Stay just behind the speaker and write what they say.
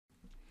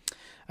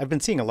I've been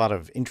seeing a lot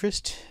of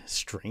interest,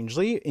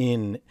 strangely,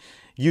 in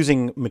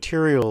using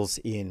materials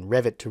in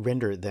Revit to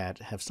render that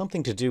have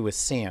something to do with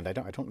sand. I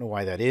don't know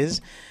why that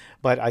is,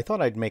 but I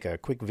thought I'd make a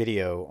quick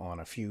video on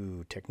a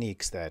few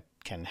techniques that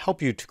can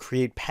help you to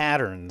create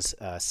patterns,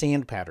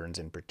 sand patterns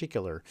in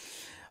particular,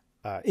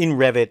 in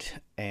Revit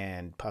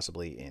and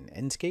possibly in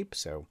Enscape.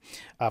 So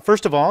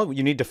first of all,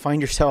 you need to find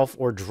yourself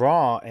or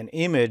draw an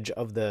image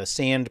of the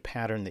sand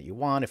pattern that you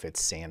want, if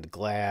it's sand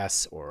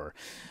glass or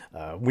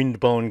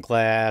windbone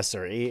glass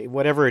or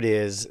whatever it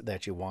is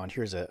that you want.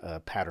 Here's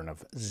a pattern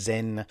of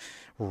Zen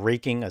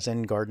raking, a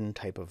Zen garden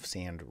type of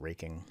sand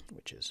raking,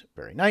 which is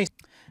very nice.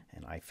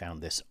 And I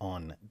found this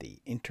on the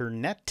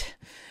internet.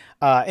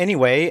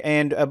 Anyway,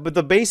 but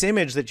the base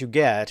image that you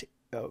get,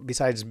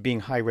 besides being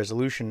high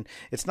resolution,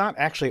 it's not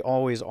actually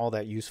always all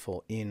that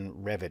useful in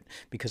Revit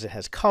because it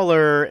has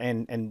color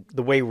and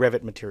the way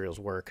Revit materials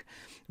work.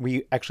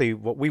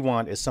 What we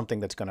want is something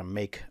that's going to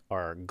make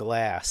our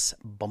glass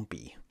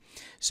bumpy.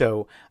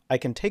 So I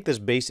can take this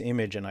base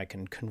image and I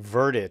can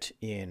convert it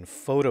in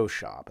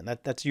Photoshop, and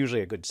that's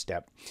usually a good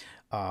step.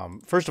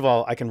 First of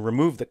all, I can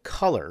remove the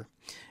color,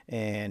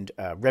 and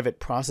Revit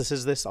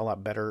processes this a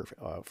lot better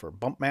for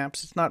bump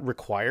maps. It's not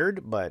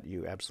required, but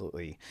you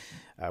absolutely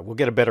will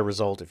get a better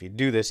result if you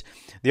do this.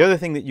 The other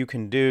thing that you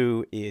can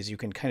do is you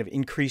can kind of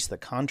increase the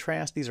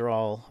contrast. These are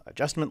all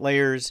adjustment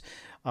layers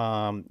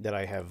that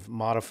I have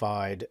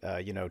modified,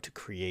 to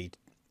create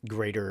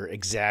greater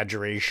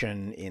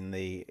exaggeration in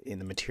the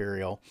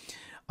material.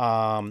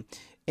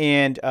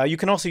 And you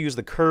can also use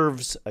the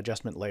curves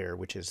adjustment layer,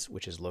 which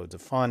is loads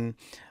of fun,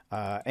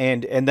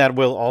 and that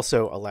will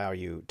also allow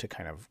you to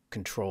kind of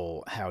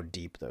control how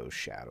deep those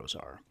shadows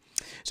are.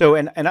 So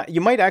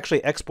you might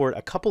actually export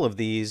a couple of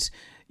these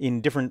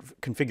in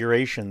different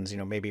configurations,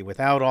 maybe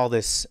without all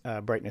this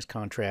brightness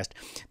contrast.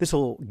 This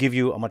will give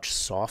you a much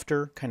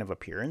softer kind of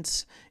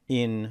appearance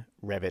in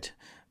Revit.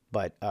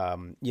 But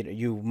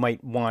you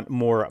might want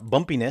more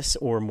bumpiness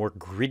or more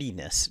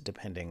grittiness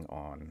depending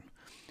on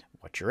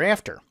what you're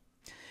after.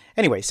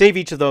 Anyway, save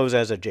each of those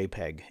as a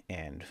JPEG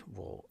and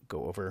we'll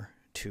go over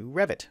to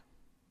Revit.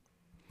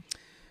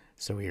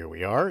 So here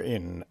we are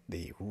in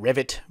the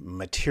Revit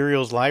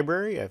materials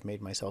library. I've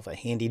made myself a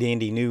handy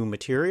dandy new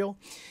material.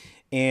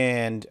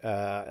 And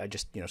I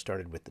just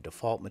started with the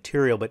default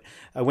material, but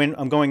when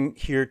I'm going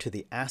here to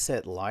the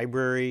asset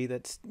library,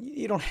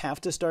 you don't have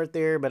to start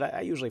there, but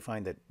I usually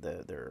find that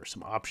there are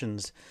some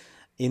options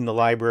in the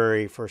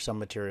library for some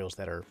materials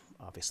that are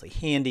obviously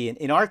handy. And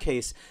in our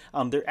case,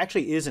 there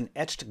actually is an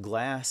etched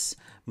glass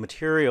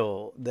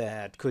material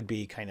that could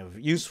be kind of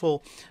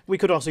useful. We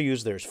could also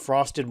use, there's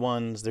frosted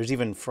ones. There's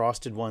even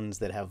frosted ones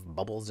that have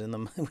bubbles in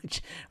them,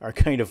 which are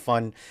kind of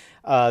fun,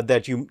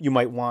 that you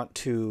might want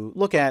to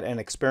look at and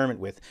experiment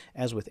with.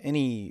 As with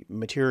any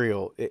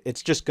material,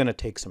 it's just going to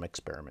take some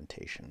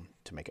experimentation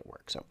to make it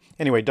work. So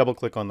anyway, double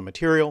click on the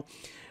material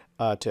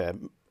to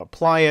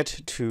apply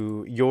it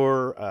to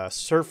your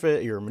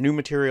surface, your new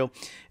material.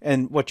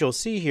 And what you'll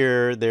see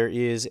here, there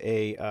is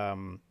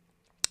an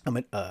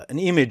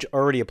image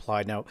already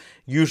applied. Now,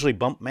 usually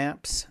bump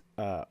maps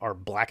are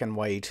black and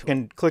white. You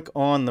can click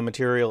on the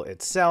material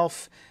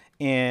itself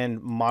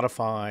and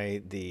modify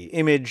the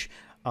image.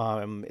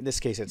 In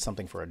this case, it's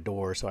something for a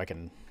door, so I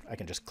can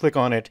just click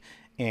on it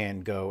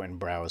and go and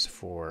browse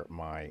for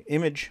my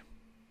image.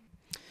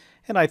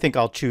 And I think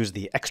I'll choose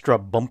the extra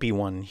bumpy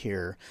one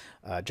here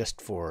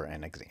just for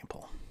an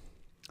example.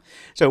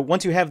 So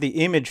once you have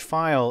the image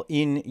file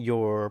in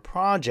your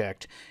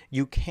project,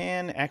 you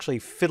can actually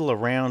fiddle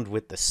around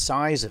with the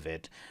size of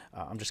it.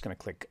 I'm just going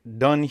to click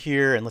done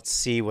here and let's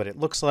see what it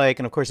looks like.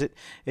 And of course,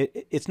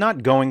 it's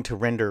not going to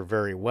render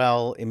very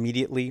well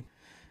immediately.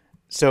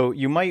 So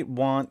you might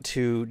want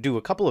to do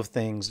a couple of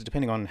things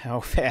depending on how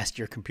fast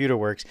your computer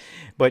works,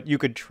 but you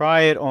could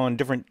try it on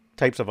different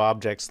types of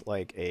objects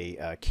like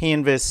a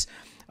canvas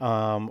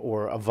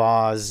or a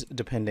vase,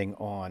 depending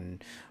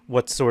on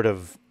what sort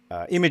of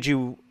image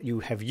you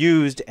have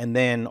used, and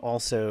then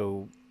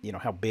also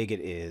how big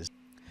it is.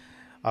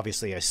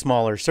 Obviously, a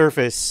smaller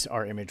surface,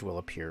 our image will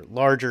appear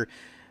larger.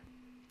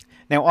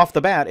 Now, off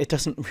the bat, it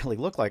doesn't really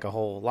look like a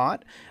whole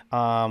lot,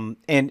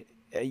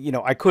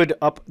 I could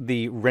up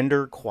the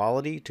render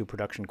quality to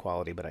production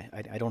quality, but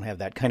I don't have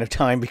that kind of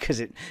time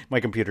because my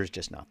computer is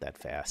just not that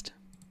fast.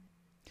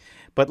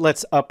 But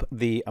let's up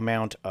the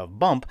amount of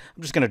bump.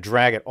 I'm just going to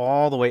drag it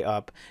all the way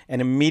up,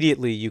 and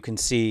immediately you can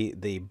see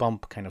the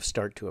bump kind of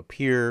start to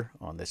appear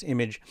on this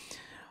image.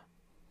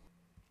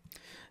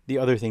 The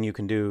other thing you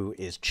can do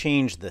is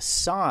change the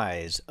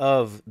size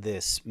of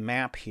this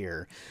map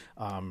here.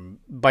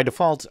 By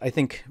default, I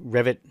think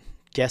Revit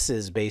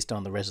guesses based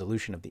on the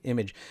resolution of the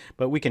image,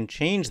 but we can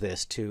change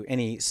this to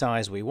any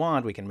size we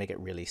want. We can make it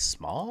really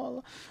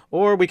small,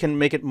 or we can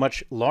make it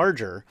much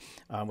larger,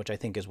 which I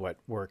think is what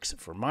works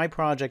for my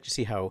project. You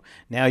see how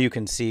now you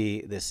can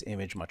see this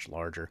image much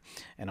larger,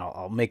 and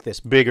I'll make this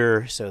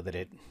bigger so that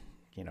it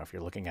You know, if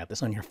you're looking at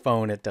this on your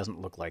phone, it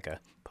doesn't look like a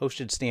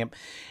postage stamp.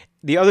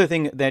 The other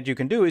thing that you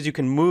can do is you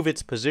can move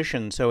its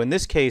position. So in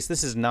this case,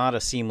 this is not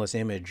a seamless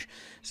image.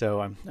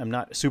 So I'm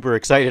not super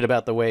excited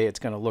about the way it's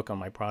going to look on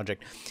my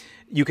project.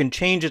 You can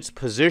change its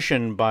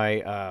position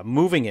by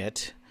moving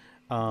it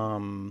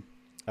one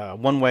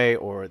way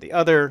or the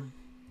other.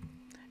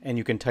 And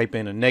you can type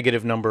in a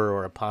negative number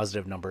or a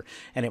positive number,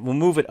 and it will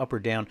move it up or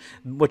down.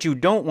 What you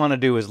don't want to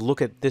do is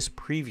look at this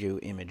preview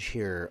image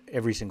here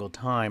every single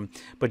time,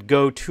 but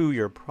go to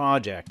your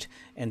project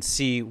and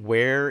see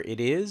where it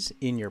is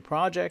in your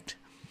project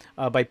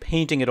by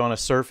painting it on a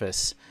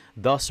surface,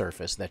 the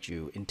surface that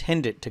you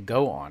intend it to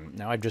go on.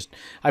 Now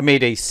I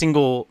made a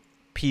single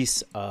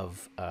piece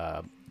of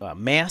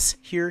mass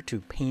here to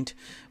paint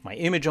my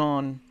image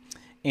on.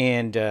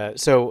 And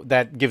so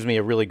that gives me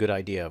a really good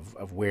idea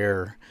of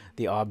where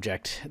the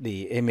object,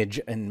 the image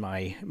in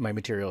my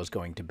material is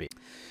going to be.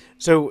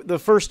 So the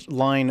first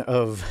line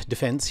of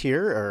defense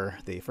here, or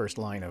the first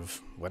line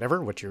of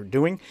what you're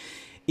doing,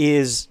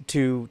 is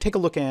to take a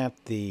look at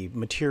the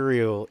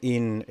material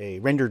in a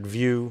rendered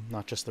view,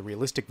 not just the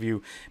realistic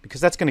view,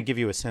 because that's going to give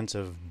you a sense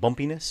of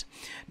bumpiness.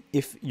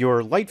 If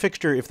your light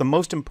fixture, if the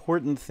most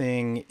important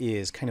thing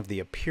is kind of the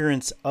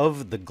appearance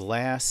of the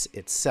glass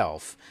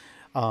itself,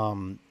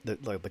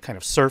 the kind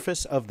of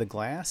surface of the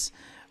glass,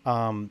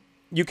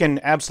 you can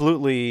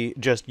absolutely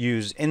just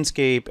use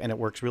Enscape and it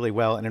works really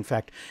well. And in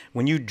fact,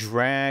 when you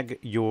drag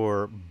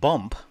your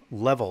bump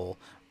level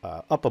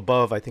up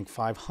above, I think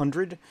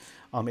 500,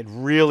 it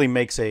really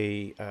makes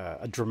a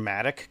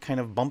dramatic kind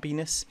of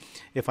bumpiness.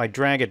 If I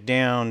drag it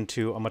down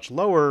to a much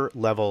lower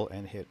level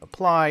and hit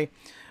apply,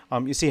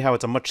 you see how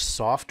it's a much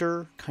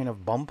softer kind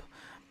of bump.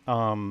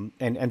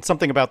 And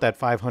something about that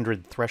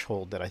 500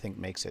 threshold that I think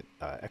makes it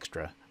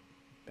extra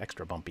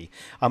bumpy.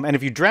 And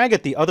if you drag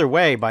it the other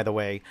way, by the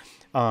way,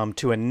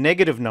 to a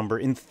negative number,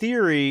 in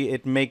theory,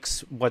 it makes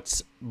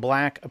what's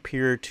black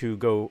appear to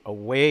go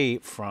away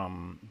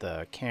from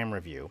the camera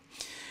view.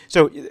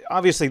 So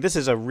obviously this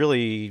is a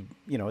really,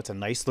 it's a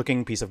nice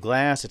looking piece of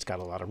glass. It's got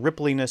a lot of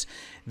rippliness.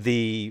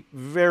 The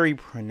very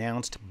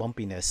pronounced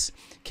bumpiness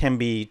can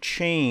be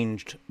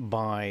changed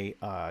by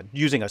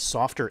using a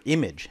softer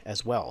image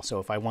as well. So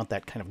if I want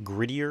that kind of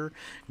grittier,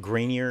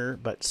 grainier,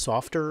 but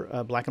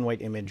softer black and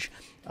white image,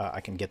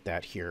 I can get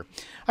that here.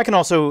 I can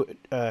also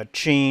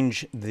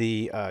change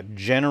the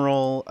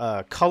general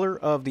color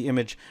of the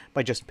image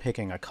by just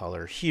picking a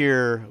color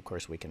here. Of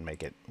course, we can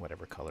make it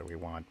whatever color we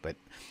want, but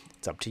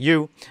it's up to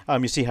you.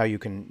 You see how you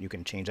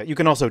can change that. You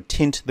can also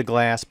tint the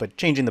glass, but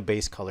changing the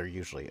base color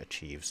usually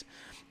achieves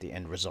the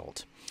end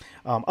result.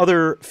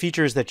 Other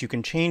features that you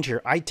can change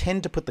here, I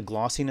tend to put the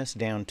glossiness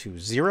down to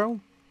 0,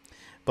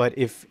 but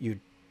if you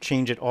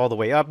change it all the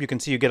way up, you can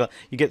see you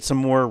get some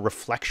more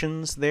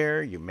reflections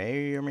there. You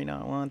may or may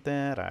not want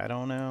that. I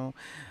don't know.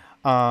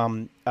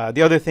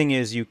 The other thing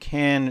is you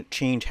can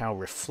change how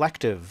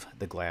reflective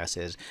the glass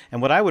is.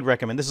 And what I would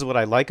recommend, this is what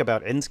I like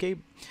about Enscape,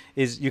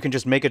 is you can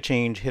just make a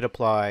change, hit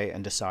apply,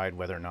 and decide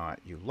whether or not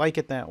you like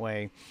it that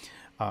way.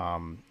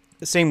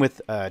 The same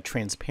with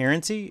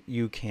transparency.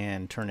 You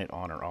can turn it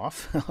on or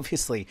off.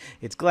 Obviously,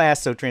 it's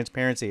glass, so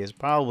transparency is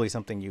probably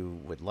something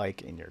you would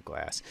like in your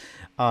glass.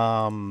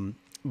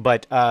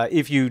 But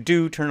if you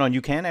do turn on,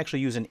 you can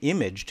actually use an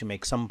image to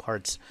make some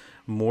parts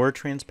more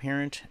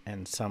transparent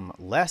and some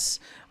less.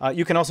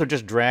 You can also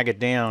just drag it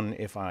down.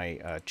 If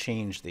I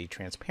change the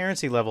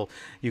transparency level,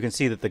 you can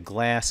see that the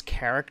glass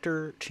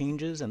character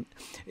changes. And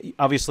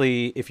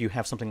obviously, if you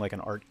have something like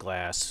an art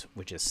glass,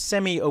 which is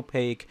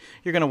semi-opaque,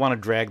 you're going to want to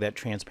drag that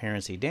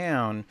transparency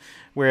down.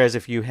 Whereas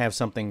if you have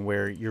something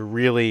where you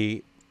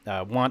really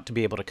want to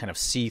be able to kind of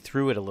see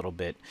through it a little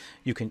bit,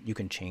 you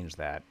can change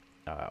that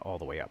all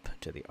the way up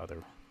to the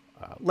other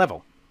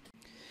level.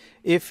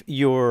 If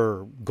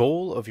your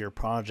goal of your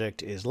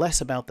project is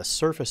less about the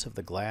surface of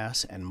the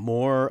glass and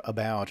more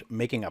about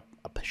making a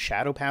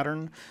shadow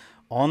pattern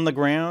on the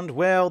ground,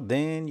 well,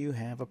 then you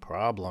have a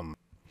problem.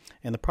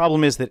 And the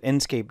problem is that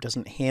Enscape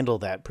doesn't handle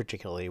that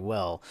particularly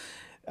well.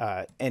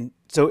 And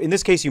so in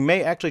this case, you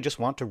may actually just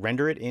want to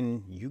render it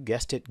in, you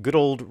guessed it, good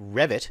old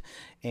Revit.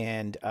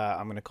 And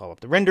I'm going to call up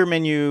the render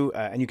menu.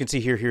 And you can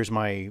see here, here's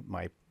my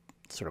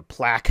sort of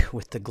plaque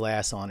with the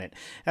glass on it,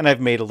 and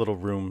I've made a little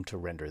room to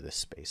render this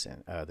space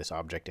in, this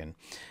object in,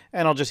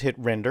 and I'll just hit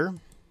render.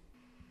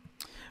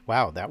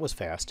 Wow, that was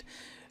fast.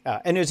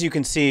 And as you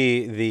can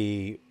see,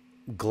 the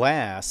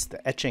glass,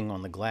 the etching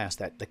on the glass,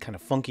 the kind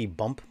of funky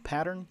bump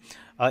pattern,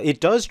 it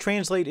does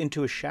translate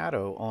into a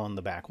shadow on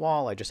the back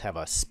wall. I just have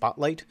a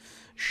spotlight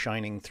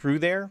shining through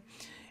there.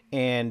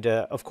 And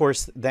of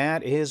course,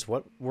 that is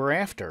what we're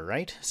after,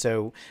 right?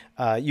 So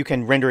you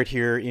can render it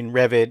here in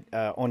Revit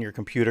on your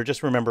computer.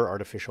 Just remember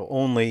artificial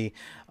only,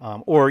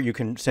 or you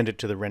can send it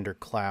to the render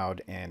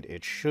cloud and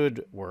it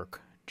should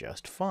work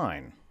just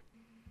fine.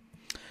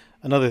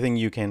 Another thing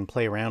you can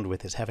play around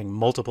with is having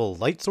multiple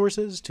light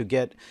sources to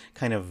get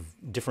kind of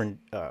different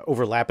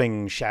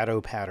overlapping shadow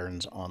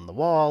patterns on the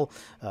wall.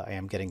 I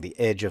am getting the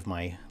edge of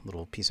my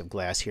little piece of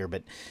glass here,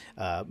 but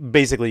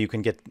basically you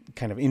can get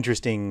kind of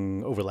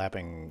interesting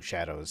overlapping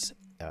shadows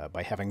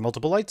by having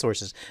multiple light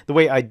sources. The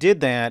way I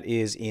did that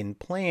is in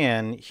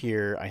plan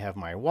here. I have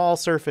my wall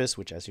surface,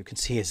 which as you can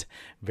see is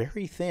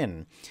very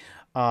thin.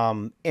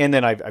 And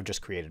then I've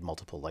just created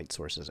multiple light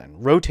sources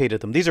and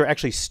rotated them. These are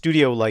actually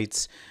studio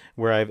lights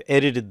where I've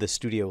edited the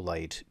studio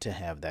light to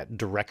have that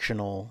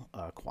directional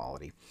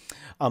quality.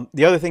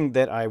 The other thing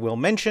that I will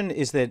mention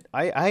is that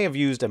I have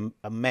used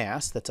a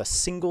mask that's a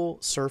single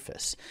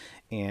surface.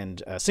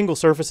 And single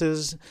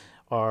surfaces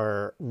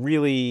are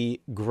really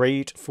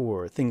great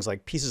for things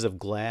like pieces of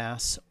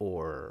glass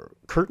or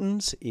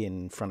curtains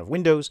in front of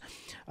windows.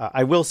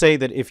 I will say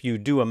that if you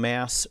do a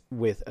mass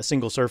with a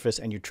single surface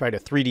and you try to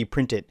 3D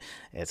print it,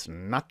 it's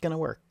not going to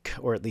work,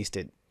 or at least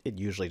it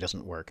usually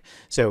doesn't work.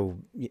 So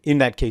in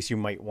that case, you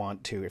might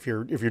want to, if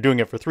you're doing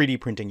it for 3D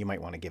printing, you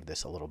might want to give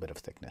this a little bit of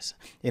thickness.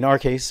 In our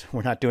case,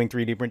 we're not doing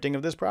 3D printing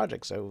of this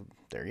project, so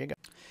there you go.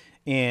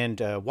 And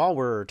while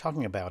we're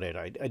talking about it,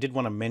 I did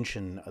want to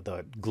mention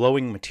the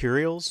glowing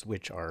materials,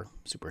 which are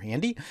super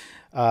handy,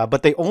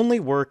 but they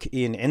only work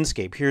in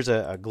Enscape. Here's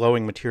a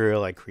glowing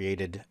material I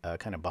created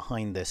kind of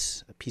behind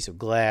this piece of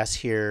glass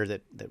here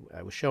that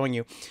I was showing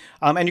you.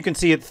 And you can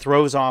see it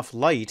throws off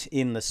light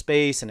in the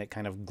space and it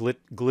kind of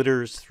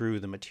glitters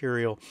through the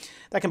material.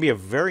 That can be a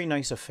very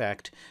nice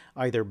effect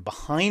either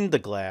behind the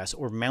glass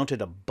or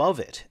mounted above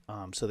it,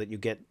 so that you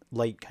get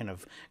light kind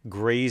of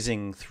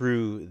grazing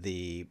through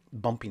the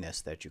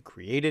bumpiness that you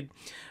created.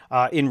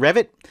 In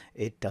Revit,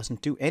 it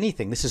doesn't do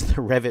anything. This is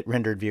the Revit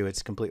rendered view.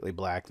 It's completely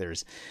black.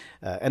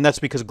 And that's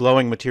because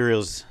glowing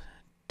materials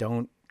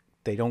don't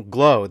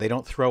glow. They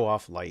don't throw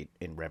off light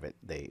in Revit.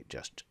 They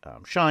just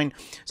shine.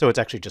 So it's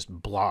actually just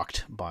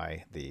blocked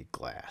by the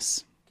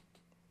glass.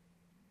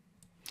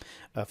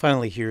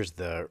 Finally, here's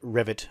the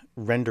Revit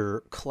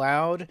render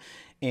cloud.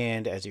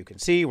 And as you can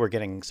see, we're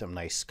getting some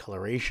nice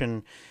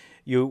coloration.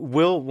 You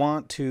will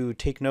want to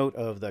take note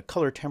of the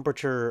color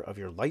temperature of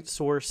your light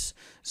source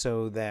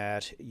so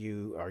that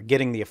you are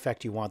getting the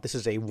effect you want. This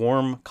is a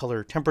warm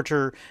color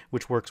temperature,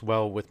 which works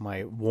well with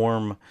my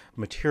warm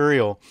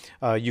material.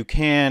 You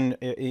can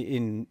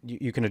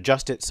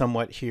adjust it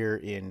somewhat here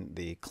in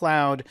the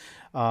cloud,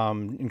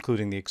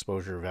 including the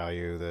exposure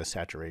value, the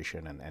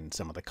saturation, and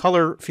some of the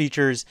color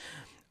features.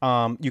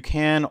 You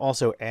can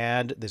also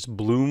add this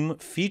bloom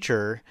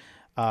feature,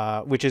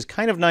 which is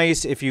kind of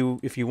nice if you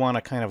want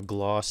a kind of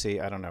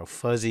glossy, I don't know,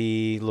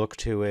 fuzzy look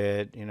to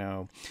it. You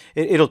know,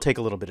 it'll take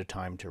a little bit of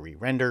time to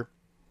re-render.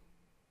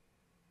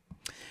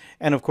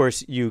 And of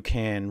course, you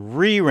can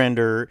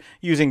re-render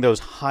using those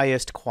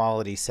highest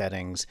quality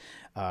settings,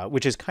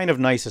 which is kind of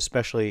nice,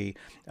 especially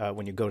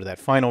when you go to that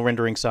final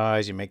rendering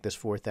size. You make this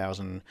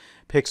 4,000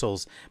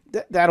 pixels.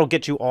 That'll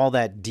get you all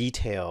that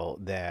detail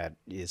that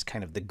is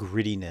kind of the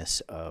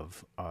grittiness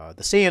of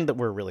the sand that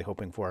we're really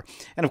hoping for.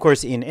 And of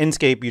course, in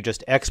Enscape, you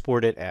just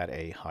export it at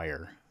a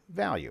higher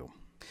value.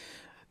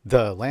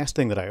 The last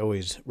thing that I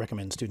always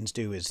recommend students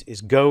do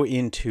is go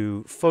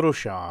into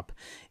Photoshop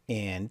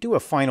and do a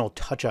final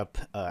touch-up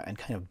and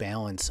kind of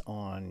balance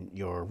on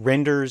your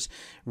renders.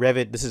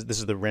 Revit, this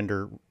is the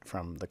render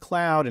from the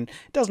cloud, and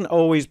it doesn't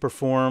always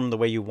perform the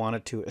way you want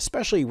it to,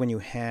 especially when you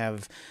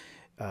have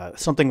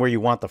something where you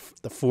want the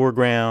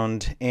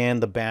foreground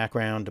and the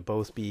background to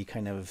both be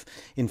kind of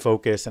in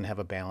focus and have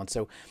a balance.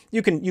 So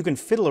you can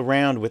fiddle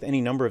around with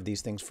any number of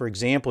these things. For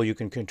example, you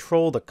can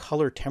control the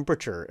color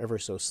temperature ever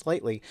so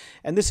slightly,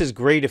 and this is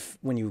great if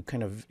when you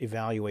kind of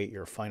evaluate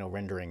your final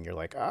rendering, you're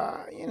like,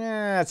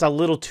 it's a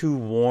little too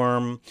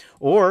warm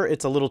or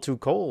it's a little too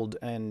cold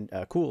and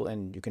cool,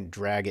 and you can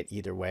drag it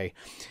either way.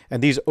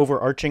 And these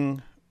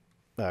overarching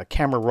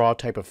camera raw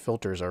type of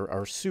filters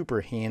are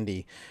super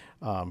handy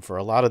for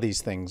a lot of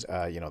these things.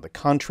 The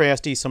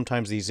contrasty,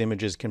 sometimes these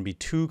images can be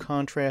too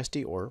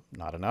contrasty or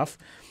not enough.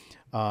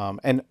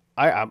 And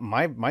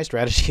my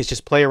strategy is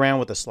just play around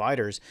with the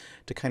sliders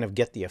to kind of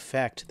get the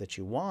effect that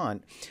you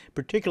want,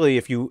 particularly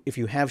if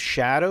you have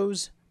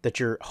shadows that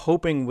you're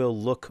hoping will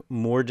look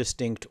more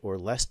distinct or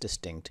less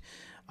distinct.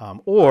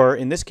 Or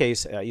in this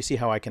case, you see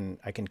how I can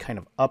kind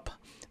of up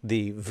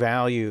the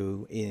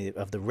value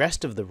of the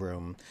rest of the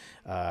room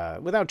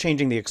without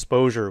changing the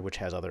exposure, which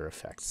has other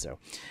effects. So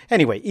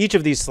anyway, each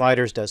of these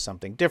sliders does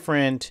something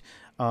different,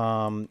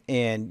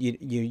 and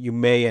you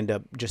may end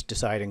up just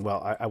deciding,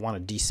 well, I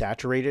want to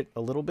desaturate it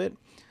a little bit.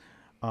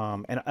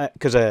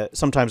 Because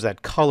sometimes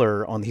that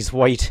color on these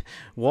white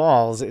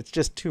walls, it's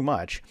just too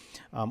much.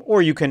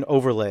 Or you can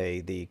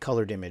overlay the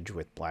colored image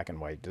with black and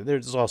white.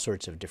 There's all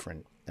sorts of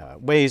different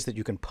ways that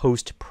you can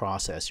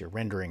post-process your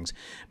renderings.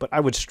 But I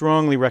would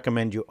strongly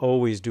recommend you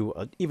always do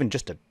even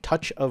just a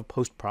touch of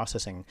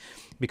post-processing,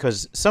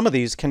 because some of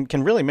these can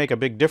really make a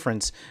big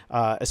difference,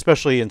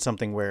 especially in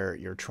something where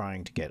you're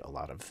trying to get a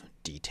lot of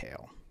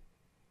detail.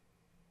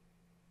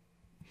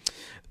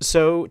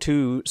 So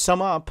to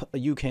sum up,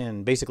 you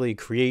can basically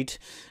create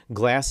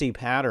glassy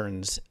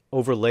patterns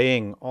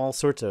overlaying all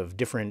sorts of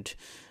different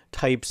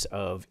types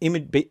of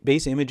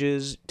base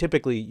images,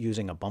 typically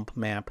using a bump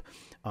map,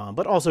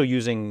 but also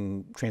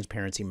using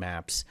transparency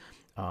maps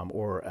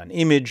or an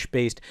image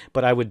based,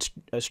 but I would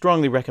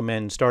strongly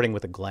recommend starting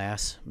with a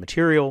glass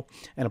material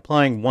and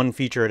applying one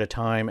feature at a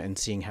time and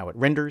seeing how it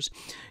renders.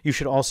 You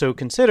should also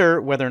consider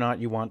whether or not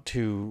you want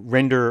to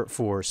render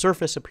for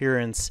surface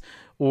appearance,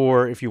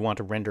 or if you want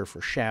to render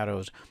for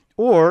shadows,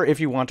 or if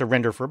you want to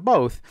render for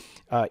both.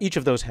 Each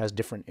of those has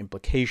different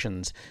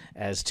implications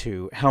as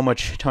to how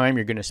much time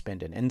you're going to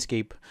spend in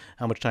Enscape,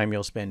 how much time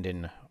you'll spend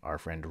in our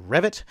friend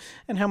Revit,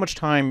 and how much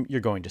time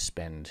you're going to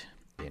spend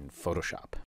in Photoshop.